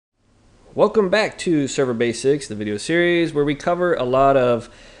Welcome back to Server Basics, the video series where we cover a lot of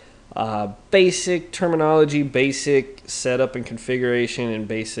basic terminology, basic setup and configuration, and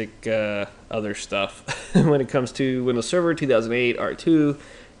basic other stuff when it comes to Windows Server 2008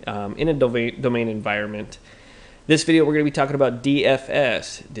 R2 in a domain environment. This video we're going to be talking about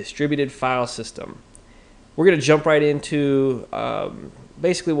DFS, Distributed File System. We're going to jump right into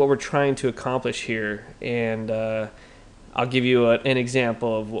basically what we're trying to accomplish here, and I'll give you an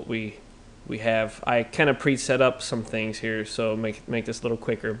example of what we have. I kind of pre-set up some things here, so make this a little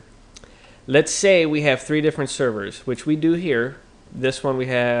quicker. Let's say we have 3 different servers, which we do here. This one we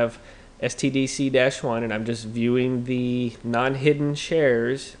have STDC-1, and I'm just viewing the non-hidden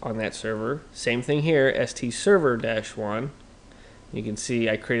shares on that server. Same thing here, ST-Server-1. You can see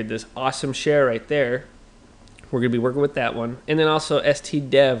I created this awesome share right there. We're going to be working with that one. And then also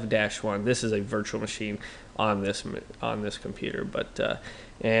STDev-1. This is a virtual machine on this computer, but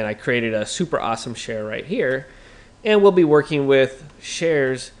and I created a super awesome share right here, and we'll be working with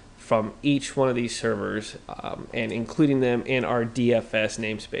shares from each one of these servers and including them in our DFS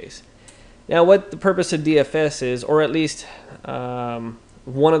namespace. Now, what the purpose of DFS is, or at least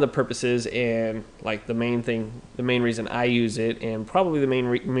one of the purposes, and like the main reason I use it, and probably the main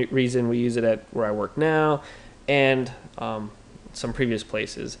reason we use it at where I work now and some previous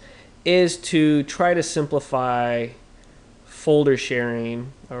places, is to try to simplify folder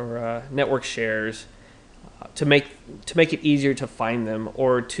sharing or network shares to make it easier to find them,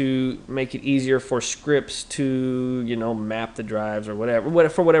 or to make it easier for scripts to map the drives or whatever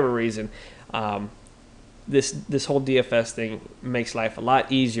for whatever reason. This whole DFS thing makes life a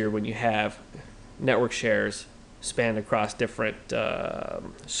lot easier when you have network shares spanned across different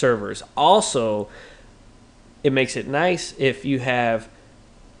servers. Also, it makes it nice if you have,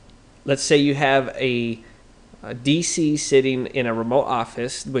 let's say you have a DC sitting in a remote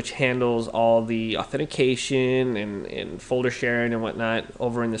office which handles all the authentication and folder sharing and whatnot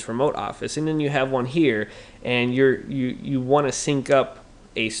over in this remote office, and then you have one here, and you want to sync up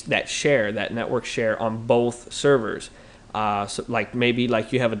that network share on both servers. So maybe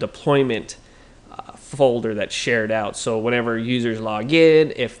you have a deployment folder that's shared out, so whenever users log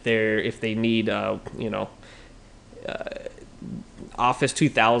in, if they need Office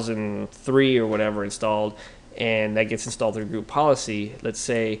 2003 or whatever installed, and that gets installed through group policy, let's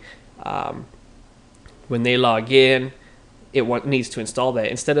say when they log in, it needs to install that.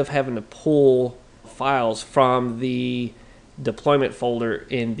 Instead of having to pull files from the deployment folder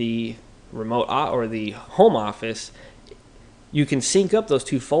in the remote or the home office, you can sync up those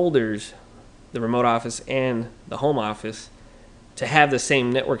 2 folders, the remote office and the home office, to have the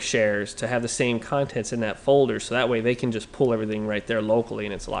same network shares, to have the same contents in that folder, so that way they can just pull everything right there locally,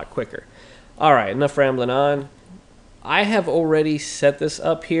 and it's a lot quicker. All right, enough rambling on. I have already set this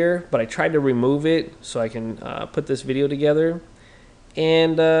up here, but I tried to remove it so I can put this video together,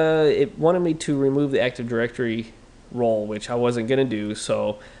 and it wanted me to remove the Active Directory role, which I wasn't going to do,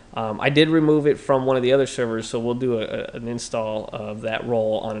 so I did remove it from one of the other servers, so we'll do an install of that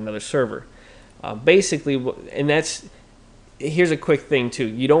role on another server. Basically, and here's a quick thing too.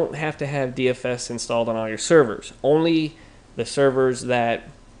 You don't have to have DFS installed on all your servers. Only the servers that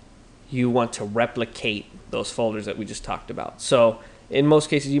you want to replicate those folders that we just talked about. So in most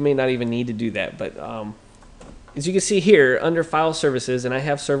cases, you may not even need to do that. But as you can see here, under File Services, and I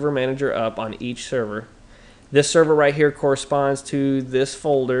have Server Manager up on each server, this server right here corresponds to this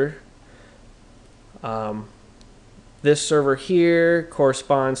folder. This server here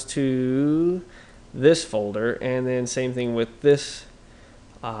corresponds to this folder, and then same thing with this.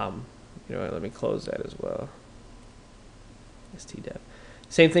 Let me close that as well. STDev.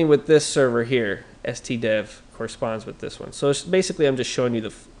 Same thing with this server here. STDev corresponds with this one. So it's basically, I'm just showing you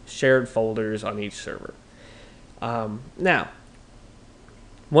the shared folders on each server. Now,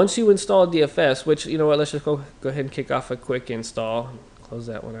 once you install DFS, which let's just go ahead and kick off a quick install. Close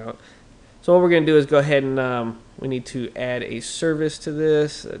that one out. So what we're going to do is go ahead and we need to add a service to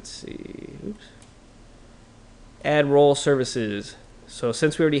this. Let's see. Oops. Add role services. So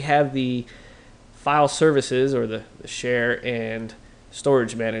since we already have the file services, or the share and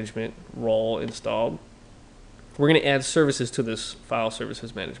storage management role installed, we're going to add services to this file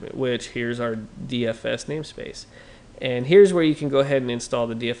services management, which here's our DFS namespace. And here's where you can go ahead and install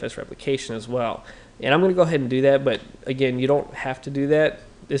the DFS replication as well. And I'm going to go ahead and do that, but again, you don't have to do that.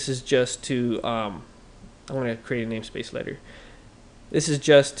 This is just to, I'm going to create a namespace later. This is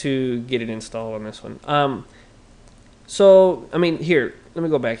just to get it installed on this one. So, I mean, here, let me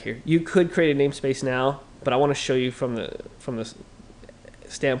go back here. You could create a namespace now, but I want to show you from the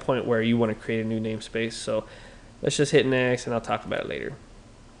standpoint where you want to create a new namespace. So let's just hit next, and I'll talk about it later.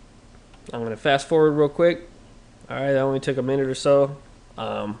 I'm going to fast forward real quick. All right, that only took a minute or so.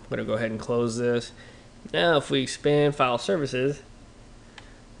 I'm going to go ahead and close this. Now, if we expand file services,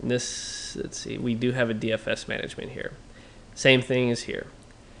 this, let's see, we do have a DFS management here. Same thing as here.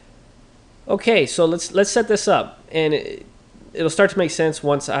 Okay, so let's set this up, and it'll start to make sense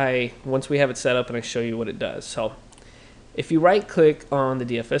once we have it set up and I show you what it does. So, if you right-click on the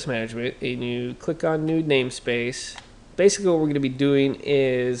DFS management and you click on New Namespace, basically what we're going to be doing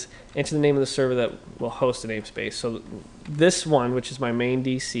is enter the name of the server that will host the namespace. So this one, which is my main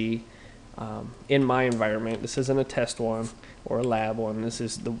DC, in my environment, this isn't a test one or a lab one. This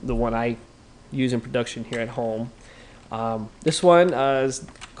is the one I use in production here at home. This one is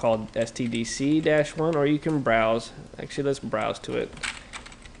called STDC-1, or you can browse. Actually, let's browse to it.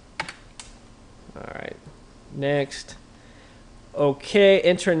 All right, next. Okay,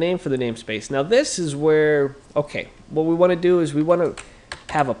 enter a name for the namespace. Now this is where, okay, what we want to do is we want to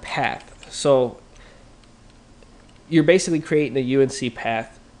have a path. So you're basically creating a UNC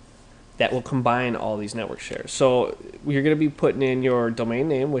path that will combine all these network shares. So you're going to be putting in your domain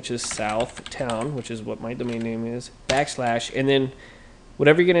name, which is Southtown, which is what my domain name is, / and then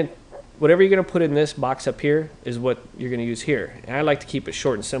whatever you're going to put in this box up here is what you're going to use here. And I like to keep it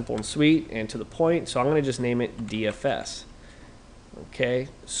short and simple and sweet and to the point, so I'm going to just name it DFS. Okay,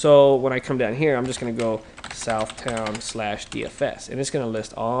 so when I come down here, I'm just going to go Southtown/DFS, and it's going to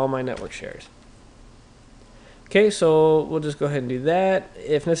list all my network shares. Okay, so we'll just go ahead and do that.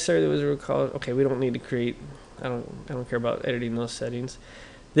 If necessary, there was a recall. Okay, we don't need to create. I don't care about editing those settings.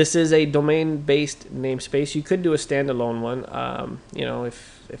 This is a domain-based namespace. You could do a standalone one. You know,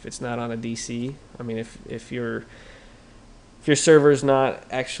 if it's not on a DC. I mean, if your server is not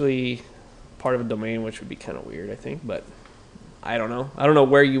actually part of a domain, which would be kind of weird, I think, but. I don't know. I don't know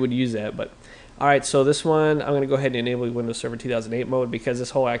where you would use that, but all right. So this one, I'm going to go ahead and enable Windows Server 2008 mode because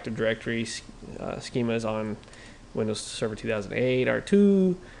this whole Active Directory schema is on Windows Server 2008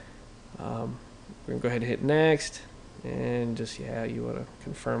 R2. We're going to go ahead and hit next, and just you want to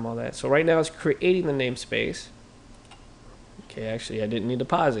confirm all that. So right now it's creating the namespace. Okay, actually I didn't need to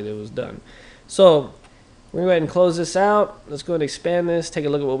pause it; it was done. So we're going to go ahead and close this out. Let's go ahead and expand this. Take a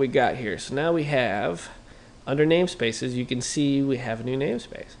look at what we got here. So now we have. Under namespaces, you can see we have a new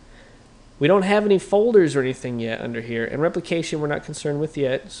namespace. We don't have any folders or anything yet under here, and replication we're not concerned with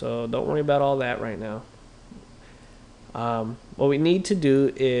yet, so don't worry about all that right now. What we need to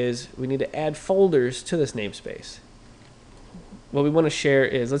do is we need to add folders to this namespace. What we want to share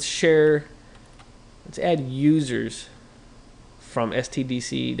is let's add users from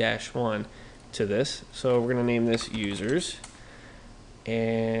STDC-1 to this. So we're going to name this users,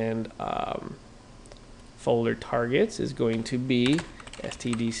 and folder targets is going to be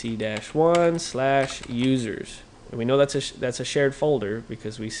STDC-1/users. And we know that's a shared folder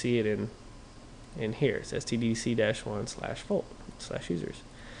because we see it in here. It's STDC-1/users. So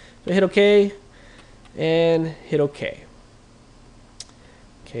hit OK and hit OK.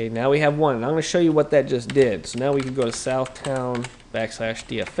 Okay, now we have one. And I'm going to show you what that just did. So now we can go to Southtown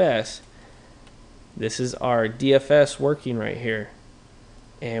 /DFS. This is our DFS working right here.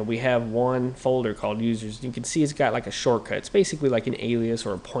 And we have one folder called users. You can see it's got like a shortcut. It's basically like an alias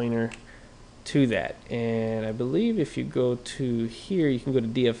or a pointer to that. And I believe if you go to here, you can go to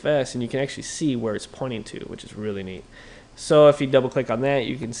DFS and you can actually see where it's pointing to, which is really neat. So if you double click on that,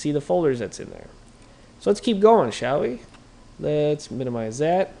 you can see the folders that's in there. So let's keep going, shall we? Let's minimize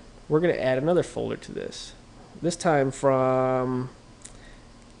that. We're going to add another folder to this. This time from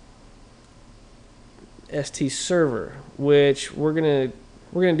ST server, which we're gonna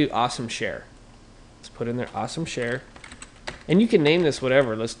do awesome share. Let's put in there awesome share, and you can name this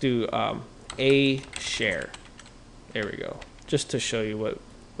whatever. Let's do a share. There we go. Just to show you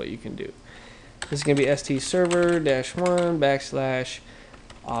what you can do. This is gonna be ST server -1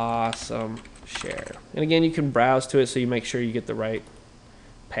 /awesome share. And again, you can browse to it so you make sure you get the right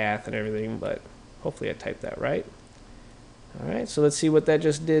path and everything. But hopefully I typed that right. All right. So let's see what that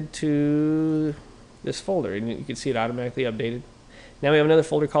just did to this folder, and you can see it automatically updated. Now we have another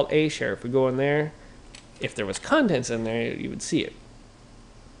folder called A share. If we go in there, if there was contents in there, you would see it.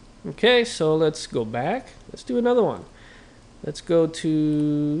 Okay, so let's go back. Let's do another one. Let's go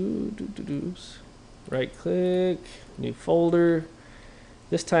to right click, new folder.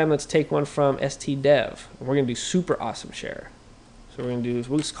 This time let's take one from stdev. And we're gonna do super awesome share. So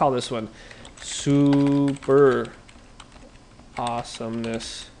we'll just call this one super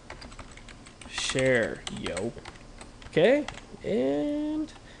awesomeness share, yo. Okay,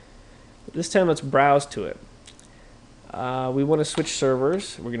 and this time let's browse to it. We want to switch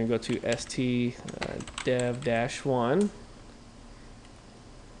servers. We're going to go to stdev-1.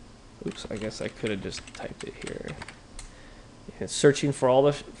 Oops, I guess I could have just typed it here. It's searching for all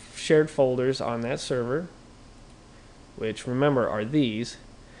the shared folders on that server, which remember are these,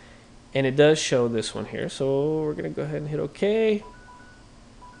 and it does show this one here. So we're gonna go ahead and hit OK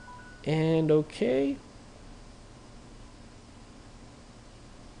and OK.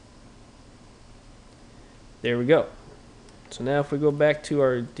 There we go. So now if we go back to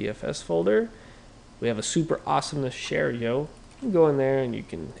our DFS folder, we have a super awesome to share, yo. You can go in there and you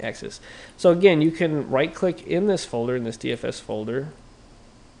can access. So again, you can right click in this folder, in this DFS folder,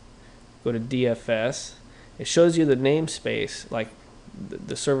 go to DFS. It shows you the namespace, like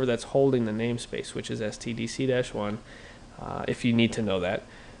the server that's holding the namespace, which is STDC-1, if you need to know that.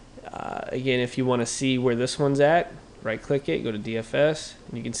 Again, if you want to see where this one's at, right click it, go to DFS,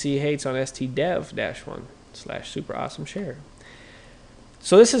 and you can see, hey, it's on stdev-1/super awesome share.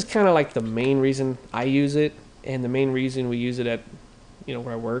 So this is kind of like the main reason I use it, and the main reason we use it at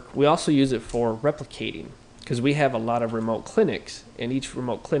where I work. We also use it for replicating, because we have a lot of remote clinics, and each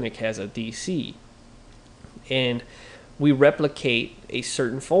remote clinic has a DC, and we replicate a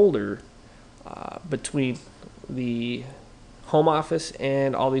certain folder between the home office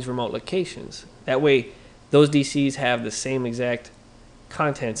and all these remote locations. That way those DCs have the same exact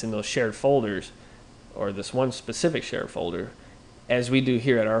contents in those shared folders, or this one specific shared folder, as we do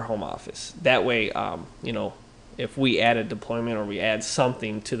here at our home office. That way, if we add a deployment or we add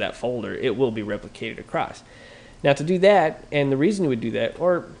something to that folder, it will be replicated across. Now to do that, and the reason we do that,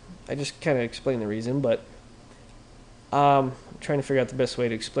 or I just kind of explained the reason, but I'm trying to figure out the best way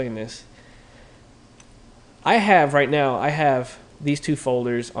to explain this. Right now I have these two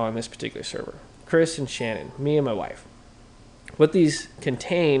folders on this particular server, Chris and Shannon, me and my wife. What these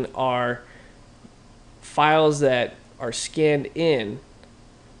contain are files that are scanned in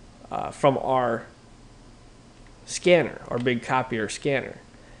from our scanner, our big copier scanner.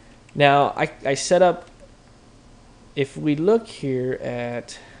 Now I set up, if we look here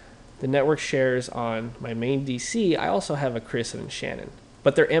at the network shares on my main DC, I also have a Chris and Shannon,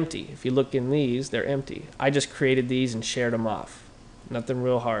 but they're empty. If you look in these, they're empty. I just created these and shared them off. Nothing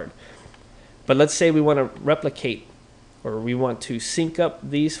real hard. But let's say we want to replicate, or we want to sync up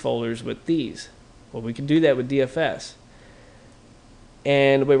these folders with these. Well, we can do that with DFS.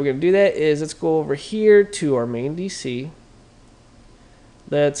 And the way we're going to do that is, let's go over here to our main DC.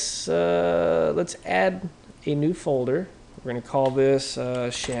 Let's add a new folder. We're going to call this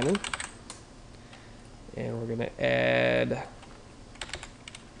Shannon. And we're going to add,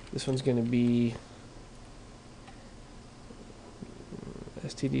 this one's going to be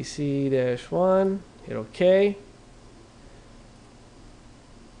STDC-1. Hit OK.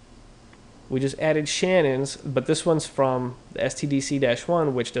 We just added Shannon's, but this one's from the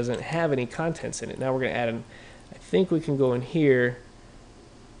STDC-1, which doesn't have any contents in it. Now we're going to add I think we can go in here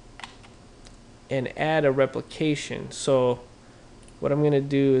and add a replication. So what I'm going to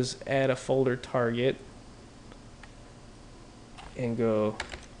do is add a folder target and go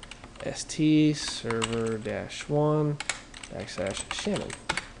st server-1 /Shannon.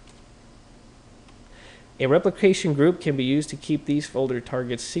 A replication group can be used to keep these folder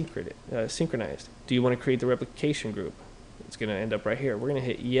targets synchronized. Do you want to create the replication group? It's going to end up right here. We're going to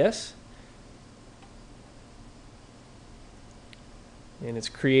hit yes. And it's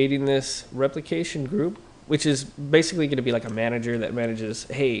creating this replication group, which is basically going to be like a manager that manages,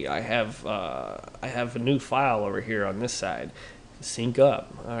 hey, I have a new file over here on this side. Sync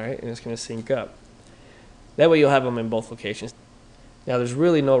up. All right, and it's going to sync up. That way you'll have them in both locations. Now there's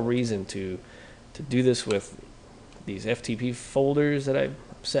really no reason to do this with these FTP folders that I'm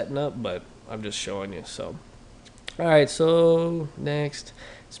setting up, but I'm just showing you. So all right, so next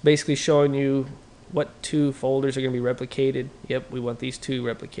it's basically showing you what two folders are going to be replicated. Yep, we want these two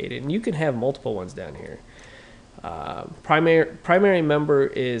replicated, and you can have multiple ones down here. Primary member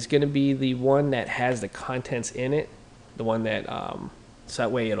is going to be the one that has the contents in it, the one that so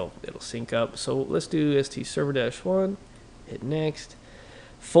that way it'll sync up. So let's do st server-1, hit next.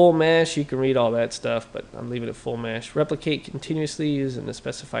 Full mesh, you can read all that stuff, but I'm leaving it full mesh. Replicate continuously using the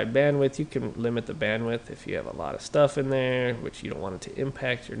specified bandwidth. You can limit the bandwidth if you have a lot of stuff in there, which you don't want it to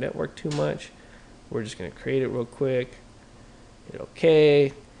impact your network too much. We're just going to create it real quick. Hit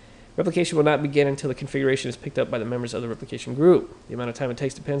OK. Replication will not begin until the configuration is picked up by the members of the replication group. The amount of time it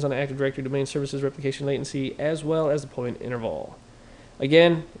takes depends on the Active Directory domain services replication latency, as well as the deployment interval.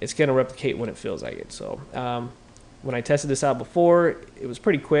 Again, it's going to replicate when it feels like it. So when I tested this out before, it was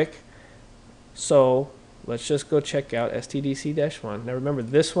pretty quick. So let's just go check out STDC-1. Now remember,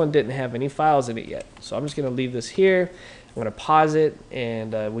 this one didn't have any files in it yet. So I'm just going to leave this here. I'm going to pause it,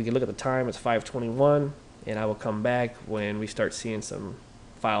 and we can look at the time. It's 5:21, and I will come back when we start seeing some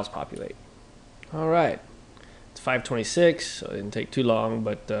files populate. All right, it's 5:26, so it didn't take too long,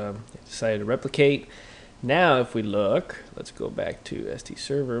 but it decided to replicate. Now if we look, let's go back to ST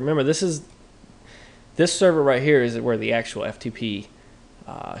server. Remember, this server right here is where the actual FTP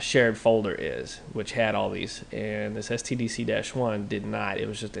shared folder is, which had all these, and this STDC-1 did not. It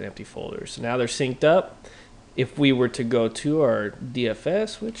was just an empty folder. So now they're synced up. If we were to go to our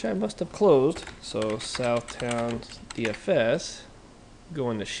DFS, which I must have closed, so Southtown DFS, go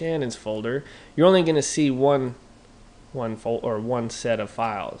into Shannon's folder, you're only going to see one set of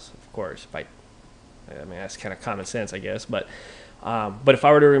files, of course. I mean, that's kind of common sense, I guess, but if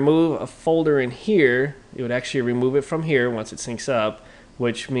I were to remove a folder in here, it would actually remove it from here once it syncs up,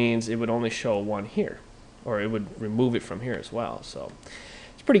 which means it would only show one here, or it would remove it from here as well. So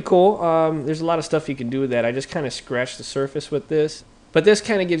it's pretty cool. There's a lot of stuff you can do with that. I just kind of scratched the surface with this, but this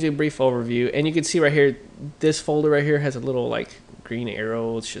kind of gives you a brief overview. And you can see right here, this folder right here has a little like green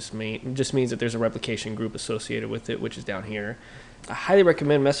arrow. It just means that there's a replication group associated with it, which is down here. I highly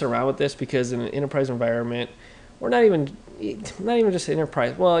recommend messing around with this, because in an enterprise environment, or not even just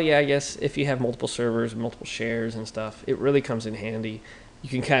enterprise, well, yeah, I guess if you have multiple servers, multiple shares and stuff, it really comes in handy. You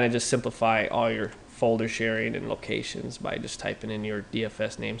can kind of just simplify all your folder sharing and locations by just typing in your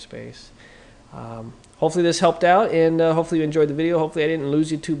DFS namespace. Hopefully this helped out, and hopefully you enjoyed the video. Hopefully I didn't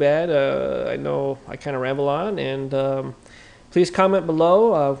lose you too bad. I know I kind of ramble on, and please comment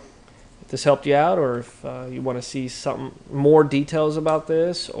below if this helped you out, or if you want to see some more details about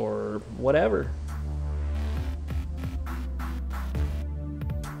this or whatever.